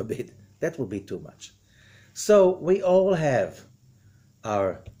 God forbid. That would be too much. So we all have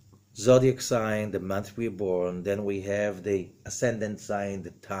our zodiac sign, the month we are born, then we have the ascendant sign,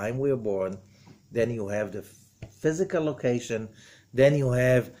 the time we are born, then you have the physical location, then you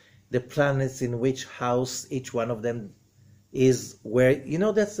have the planets in which house each one of them is, where,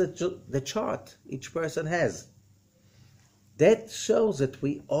 that's the chart each person has. That shows that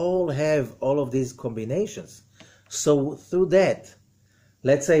we all have all of these combinations. So through that,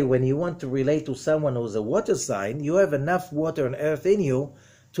 let's say when you want to relate to someone who's a water sign, you have enough water and earth in you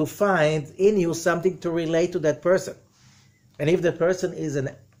to find in you something to relate to that person. And if the person is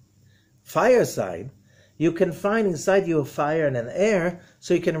a fire sign, you can find inside you a fire and an air,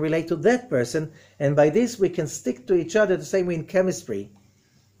 so you can relate to that person. And by this we can stick to each other the same way in chemistry.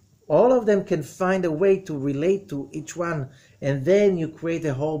 All of them can find a way to relate to each one, and then you create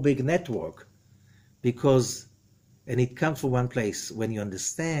a whole big network. And it comes from one place, when you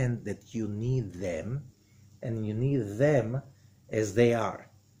understand that you need them, and you need them as they are,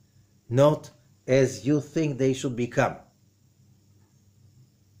 not as you think they should become.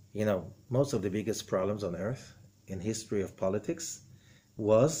 Most of the biggest problems on earth in history of politics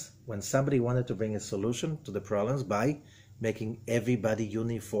was when somebody wanted to bring a solution to the problems by making everybody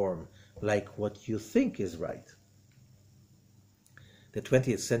uniform, like what you think is right. The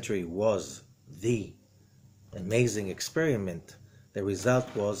 20th century was the amazing experiment. The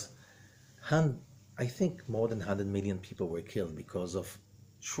result was, I think, more than 100 million people were killed because of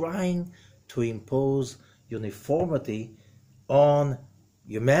trying to impose uniformity on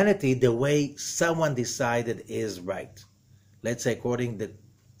humanity the way someone decided is right. Let's say according to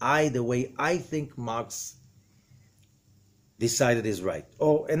the way I think Marx decided is right,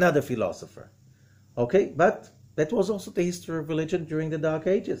 or another philosopher. Okay, but that was also the history of religion during the Dark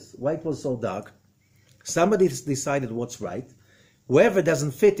Ages. Why it was so dark? Somebody decided what's right. Whoever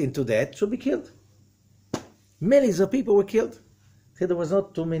doesn't fit into that should be killed. Millions of people were killed. See, there was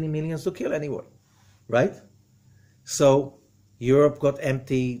not too many millions to kill anyway, right? So Europe got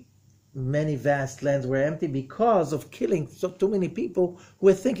empty. Many vast lands were empty because of killing too many people who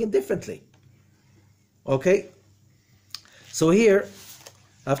were thinking differently. Okay? So here,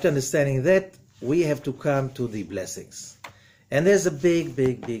 after understanding that, we have to come to the blessings. And there's a big,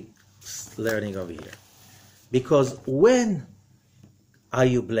 big, big learning over here. Because when are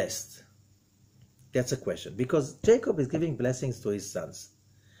you blessed? That's a question. Because Jacob is giving blessings to his sons.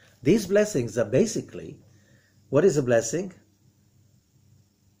 These blessings are basically, what is a blessing?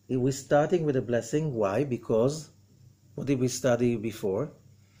 We're starting with a blessing. Why? Because, what did we study before?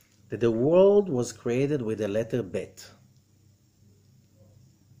 That the world was created with the letter Bet.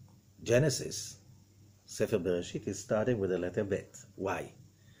 Genesis, Sefer Bereshit, is starting with the letter Bet. Why?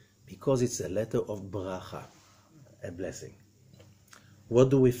 Because it's a letter of bracha, a blessing. What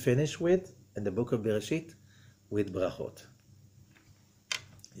do we finish with in the book of Bereshit? With brachot.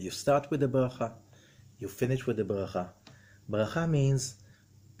 You start with the bracha, you finish with the bracha. Bracha means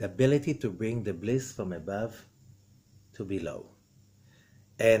the ability to bring the bliss from above to below.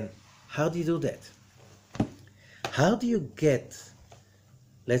 And how do you do that? How do you get,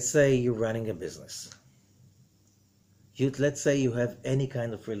 let's say you're running a business. Let's say you have any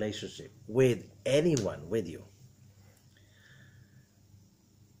kind of relationship with anyone with you.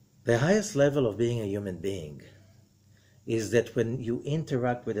 The highest level of being a human being is that when you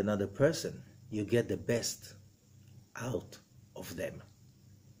interact with another person, you get the best out of them.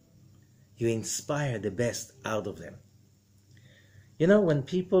 You inspire the best out of them. You know, when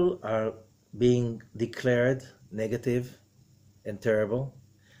people are being declared negative and terrible,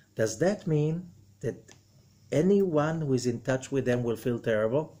 does that mean that anyone who is in touch with them will feel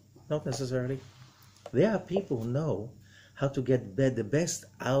terrible? Not necessarily. There are people who know how to get the best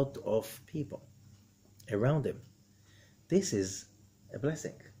out of people around them. This is a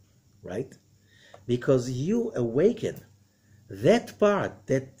blessing, right? Because you awaken that part,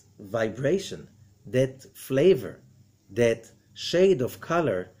 that vibration, that flavor, that shade of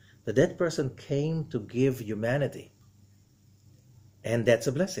color that that person came to give humanity. And that's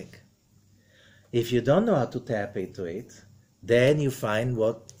a blessing. If you don't know how to tap into it, then you find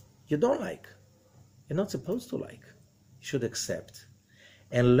what you don't like. You're not supposed to like. You should accept.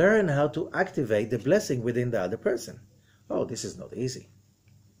 And learn how to activate the blessing within the other person. Oh, this is not easy.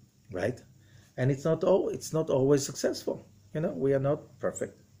 Right? And it's not always successful. You know, we are not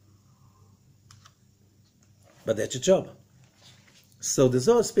perfect. But that's your job. So the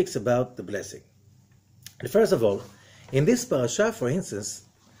Zohar speaks about the blessing. And first of all, in this parasha, for instance,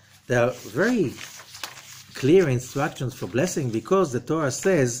 there are very clear instructions for blessing because the Torah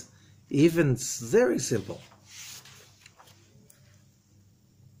says, even very simple.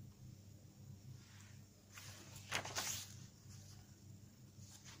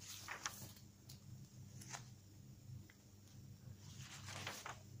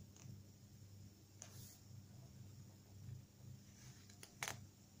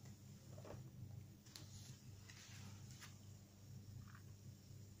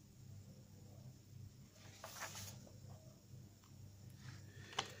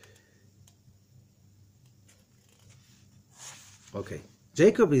 Okay,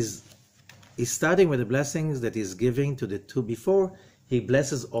 Jacob is starting with the blessings that he's giving to the two. Before he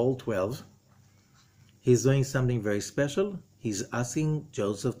blesses all 12, he's doing something very special. He's asking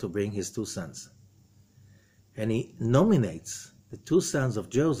Joseph to bring his two sons. And he nominates the two sons of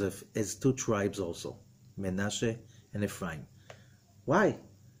Joseph as two tribes also, Menashe and Ephraim. Why?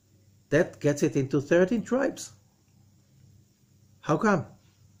 That gets it into 13 tribes. How come?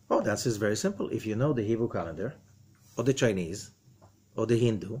 Oh, the answer is very simple. If you know the Hebrew calendar, or the Chinese, or the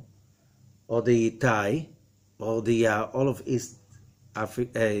Hindu, or the Thai, or the all of East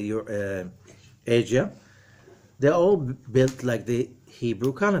Africa, Asia, they're all built like the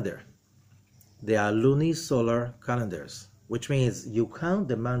Hebrew calendar. They are lunisolar calendars, which means you count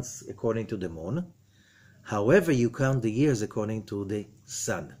the months according to the moon. However, you count the years according to the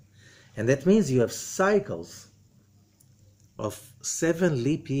sun. And that means you have cycles of 7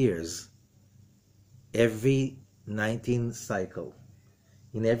 leap years every 19th cycle.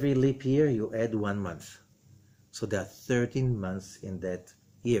 In every leap year, you add 1 month. So there are 13 months in that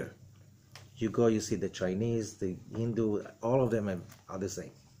year. You go, you see the Chinese, the Hindu, all of them are the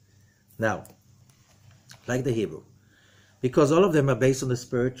same. Now, like the Hebrew, because all of them are based on the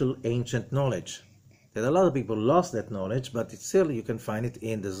spiritual ancient knowledge. That a lot of people lost that knowledge, but it's still, you can find it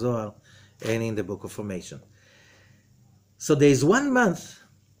in the Zohar and in the Book of Formation. So there is 1 month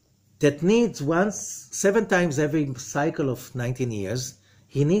that needs 7 times every cycle of 19 years,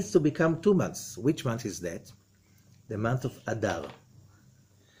 he needs to become 2 months. Which month is that? The month of Adar.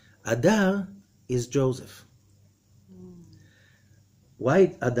 Adar is Joseph.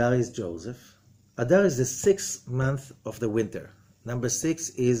 Why Adar is Joseph? Adar is the 6th month of the winter. Number 6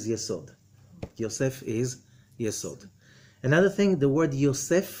 is Yesod. Yosef is Yesod. Another thing, the word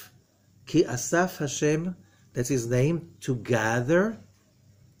Yosef, Ki Asaf Hashem, that's his name, to gather.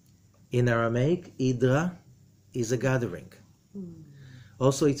 In Aramaic, Idra is a gathering.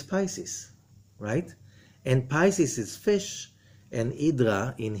 Also, it's Pisces, right? And Pisces is fish, and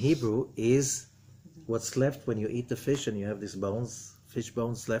Idra in Hebrew is what's left when you eat the fish and you have these bones, fish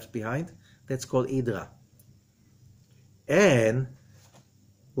bones left behind. That's called Idra. And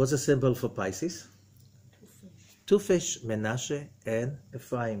what's the symbol for Pisces? 2 fish, Menashe and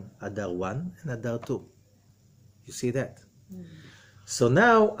Ephraim, Adar 1 and Adar 2. You see that? So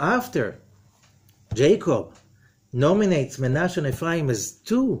now, after Jacob nominates Menashe and Ephraim as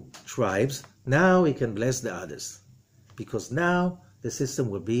 2 tribes, now he can bless the others. Because now the system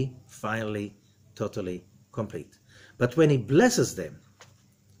will be finally, totally complete. But when he blesses them,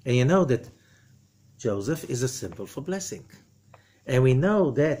 and you know that Joseph is a symbol for blessing. And we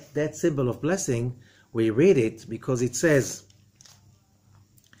know that that symbol of blessing, we read it because it says,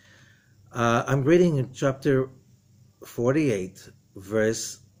 I'm reading in chapter 48,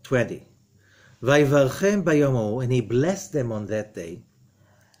 verse 20. Vayvarchem bayomo, and he blessed them on that day.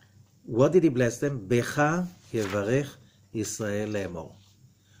 What did he bless them? Becha yevarech Israel lemor.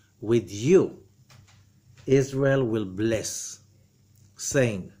 With you, Israel will bless,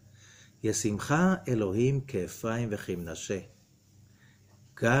 saying, Yesimcha Elohim ke'Ephraim v'chimnashe.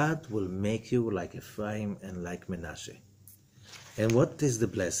 God will make you like Ephraim and like Menashe. And what is the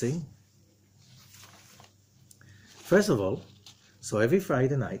blessing? First of all, so every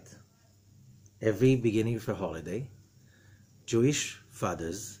Friday night, every beginning of a holiday, Jewish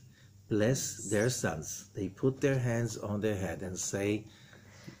fathers bless their sons. They put their hands on their head and say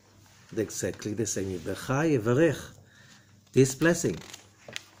exactly the same. Yevarcha yevarech. This blessing.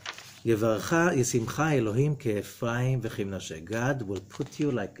 Yevarcha Yesimcha Elohim ke'Ephraim v'chimnashe. God will put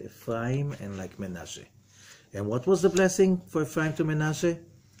you like Ephraim and like Menashe. And what was the blessing for Ephraim to Menashe?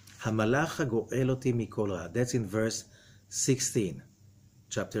 Hamalach hagoel oti mikol ra. That's in verse 16,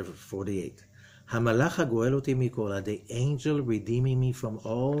 chapter 48. Hamalach hagoel oti mikol ra. The angel redeeming me from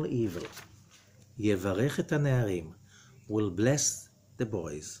all evil. Yevarech et hane'arim. Will bless the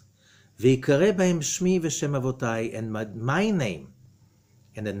boys. V'yikare b'hem shmi v'shem avotai. And my name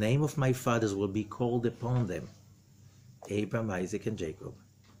and the name of my fathers will be called upon them. Abraham, Isaac, and Jacob.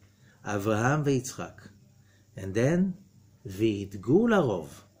 Avraham v'Yitzchak. And then, v'yidgu larov.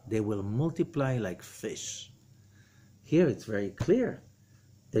 They will multiply like fish. Here it's very clear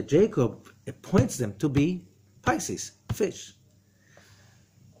that Jacob appoints them to be Pisces, fish.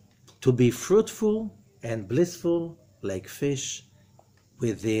 To be fruitful and blissful like fish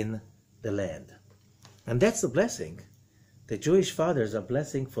within the land. And that's the blessing. The Jewish fathers are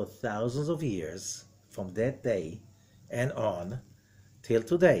blessing for thousands of years from that day and on till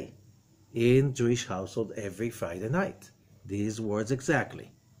today in Jewish household every Friday night. These words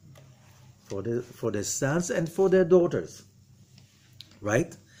exactly. For the sons and for their daughters.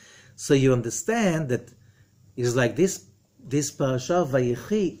 Right? So you understand that it's like this parasha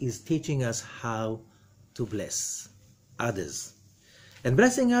VaYehi is teaching us how to bless others. And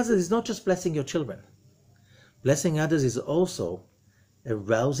blessing others is not just blessing your children. Blessing others is also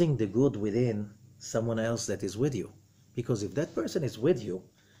arousing the good within someone else that is with you. Because if that person is with you,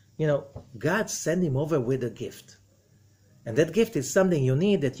 you know, God sent him over with a gift. And that gift is something you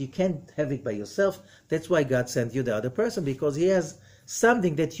need that you can't have it by yourself. That's why God sent you the other person, because he has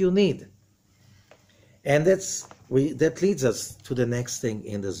something that you need. And that leads us to the next thing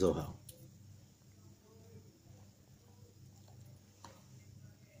in the Zohar.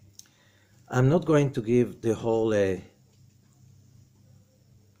 I'm not going to give the whole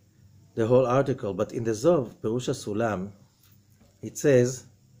article, but in the Zohar, Perush HaSulam, it says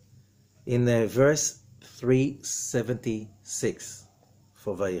in verse 376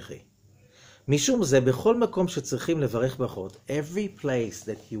 for VaYehi. משום זה, בכל מקום שצריכים לברך ברכות, every place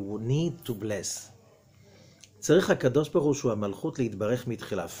that you need to bless, צריך הקדוש ברוך הוא שהוא המלכות להתברך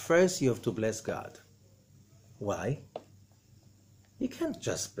מתחילה. First you have to bless God. Why? You can't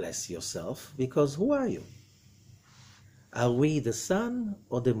just bless yourself, because who are you? Are we the sun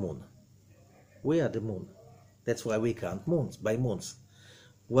or the moon? We are the moon. That's why we count moons, by moons.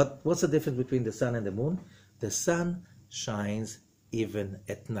 What's the difference between the sun and the moon? The sun shines even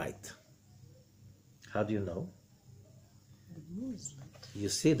at night. How do you know? The moon is light. you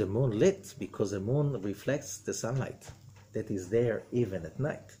see the moon lit because the moon reflects the sunlight that is there even at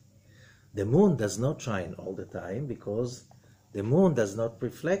night. The moon does not shine all the time because the moon does not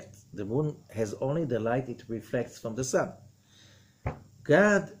reflect. The moon has only the light it reflects from the sun.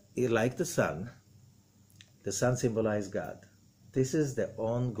 God is like the sun. The sun symbolizes God. This is the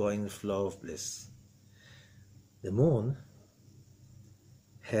ongoing flow of bliss. The moon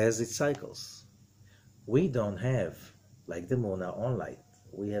has its cycles. We don't have, like the moon, our own light.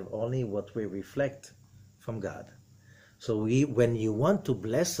 We have only what we reflect from God. So when you want to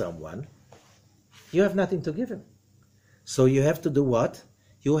bless someone, you have nothing to give him. So you have to do what?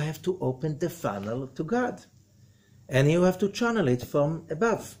 You have to open the funnel to God. And you have to channel it from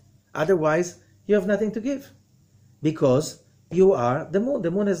above. Otherwise, you have nothing to give. Because you are the moon.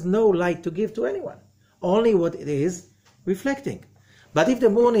 The moon has no light to give to anyone. Only what it is reflecting. But if the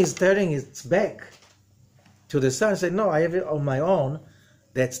moon is turning its back to the sun and say, no, I have it on my own,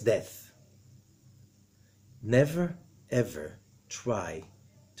 that's death. Never, ever try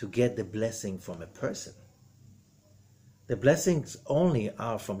to get the blessing from a person. The blessings only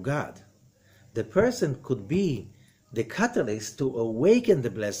are from God. The person could be the catalyst to awaken the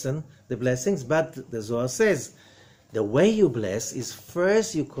blessings, but the Zohar says, the way you bless is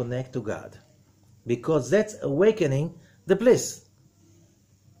first you connect to God, because that's awakening the bliss.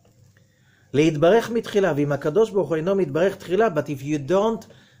 להתברך מתחילה, ואם הקדוש ברוך הוא אינו מתברך תחילה, but if you don't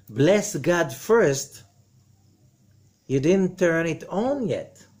bless God first, you didn't turn it on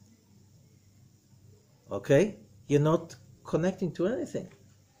yet. Okay? You're not connecting to anything.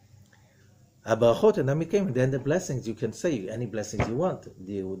 הברכות אינם מתקיימים, then the blessings, you can say any blessings you want,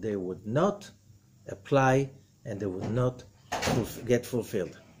 they would not apply and they would not get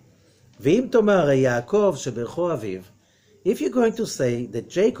fulfilled. ואם תאמר יעקב שברכו אביו, if you're going to say that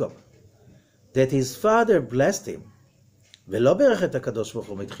Jacob, that his father blessed him, ולא ברך את הקדוש ברוך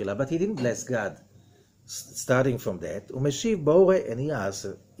הוא מתחילה, but he didn't bless God, starting from that, הוא משיב בואו ראה, and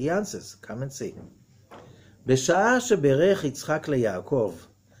he answers, come and see. בשעה שברך יצחק ליעקב,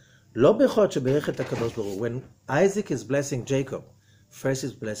 לא ברכות שברך את הקדוש ברוך הוא, when Isaac is blessing Jacob, first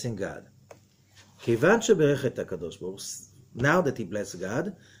he's blessing God. כיוון שברך את הקדוש ברוך הוא, now that he blessed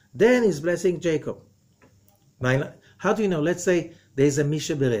God, then he's blessing Jacob. How do you know? Let's say there's a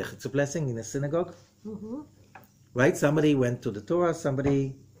Misha Berech. It's a blessing in a synagogue. Mm-hmm. Right? Somebody went to the Torah,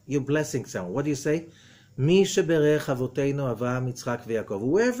 you're blessing someone. What do you say? Misha Berech Avoteinu Avraham Yitzchak VeYaakov.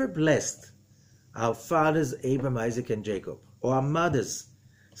 Whoever blessed our fathers Abraham, Isaac, and Jacob, or our mothers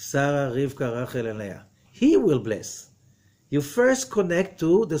Sarah, Rivka, Rachel, and Leah, he will bless. You first connect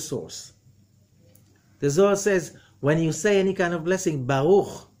to the source. The Zohar says, when you say any kind of blessing,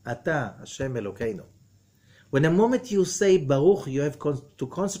 Baruch Ata Hashem Elokeinu. When the moment you say Baruch, you have to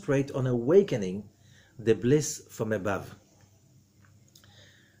concentrate on awakening the bliss from above.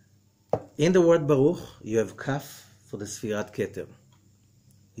 In the word Baruch, you have Kaf for the Sfirat Keter.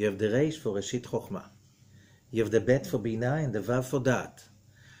 You have the Reish for Reshit Chochmah. You have the Bet for Bina and the Vav for Dat.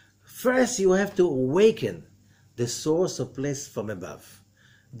 First, you have to awaken the source of bliss from above.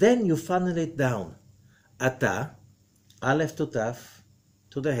 Then you funnel it down. Ata, Aleph to Taf,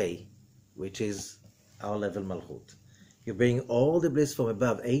 to the Hey, which is our level Malchut. You bring all the bliss from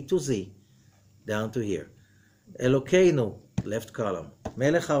above, A to Z, down to here. Elokeinu, left column.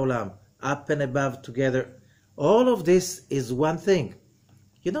 Melech HaOlam, up and above together. All of this is one thing.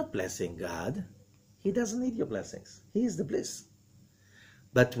 You're not blessing God. He doesn't need your blessings. He is the bliss.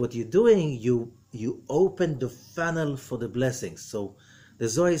 But what you're doing, you open the funnel for the blessings. So the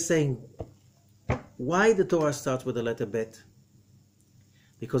Zohar is saying, why the Torah starts with the letter Bet?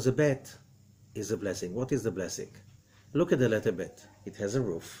 Because the Bet is a blessing. What is the blessing? Look at the letter Bet. It has a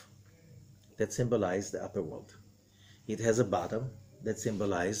roof that symbolizes the upper world. It has a bottom that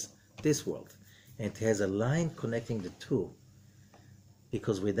symbolizes this world. And it has a line connecting the two.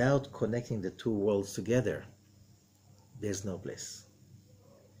 Because without connecting the two worlds together, there's no bliss.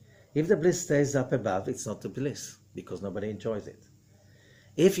 If the bliss stays up above, it's not the bliss, because nobody enjoys it.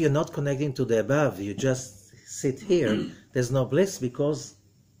 If you're not connecting to the above, you just sit here, there's no bliss because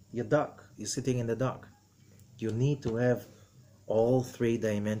you're dark. You're sitting in the dark. You need to have all three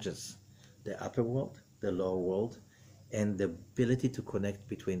dimensions. The upper world, the lower world, and the ability to connect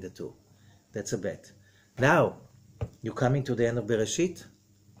between the two. That's a bet. Now, you're coming to the end of Bereshit.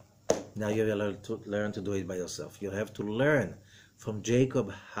 Now you will learn to do it by yourself. You have to learn from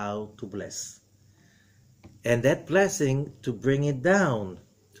Jacob how to bless. And that blessing, to bring it down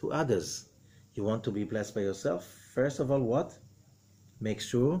to others. You want to be blessed by yourself? First of all, what? Make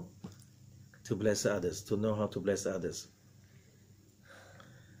sure to bless others, to know how to bless others.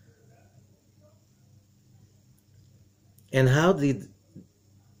 And how did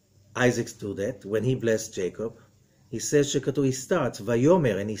Isaac do that. When he blessed Jacob, he says, he starts,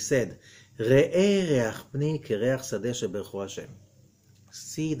 Vayomer, and he said, Re'eh reach pni kereach sadeh sheberechu Hashem.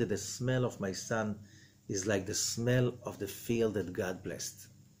 See that the smell of my son is like the smell of the field that God blessed.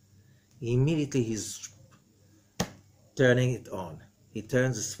 Immediately he's turning it on. He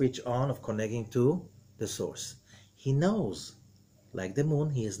turns the switch on of connecting to the source. He knows, like the moon,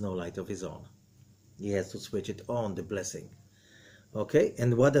 he has no light of his own. He has to switch it on, the blessing. Okay,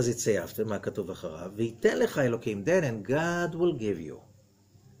 and what does it say after? מה כתוב אחריו? ויתן לך אלוקים, then, and God will give you.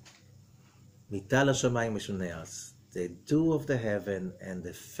 מטל השמיים משונס, the dew of the heaven and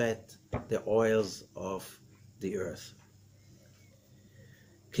the fat, the oils of the earth.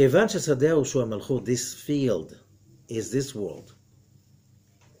 כיוון ששדהו שהוא המלכות, this field is this world,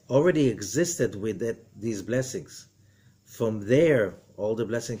 already existed with these blessings. From there, all the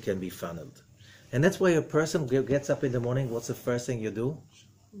blessing can be funneled. And that's why a person gets up in the morning, what's the first thing you do?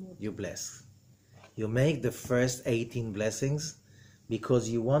 You bless. You make the first 18 blessings because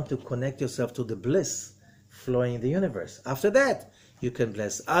you want to connect yourself to the bliss flowing in the universe. After that, you can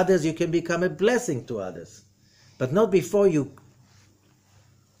bless others, you can become a blessing to others. But not before you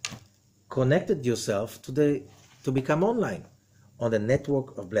connected yourself to become online on the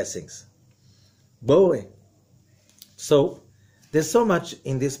network of blessings. Boy. So, there's so much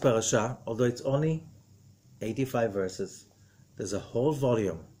in this parasha, although it's only 85 verses. There's a whole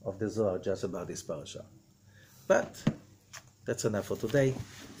volume of the Zohar just about this parasha. But that's enough for today.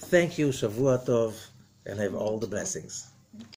 Thank you, Shavua Tov, and have all the blessings.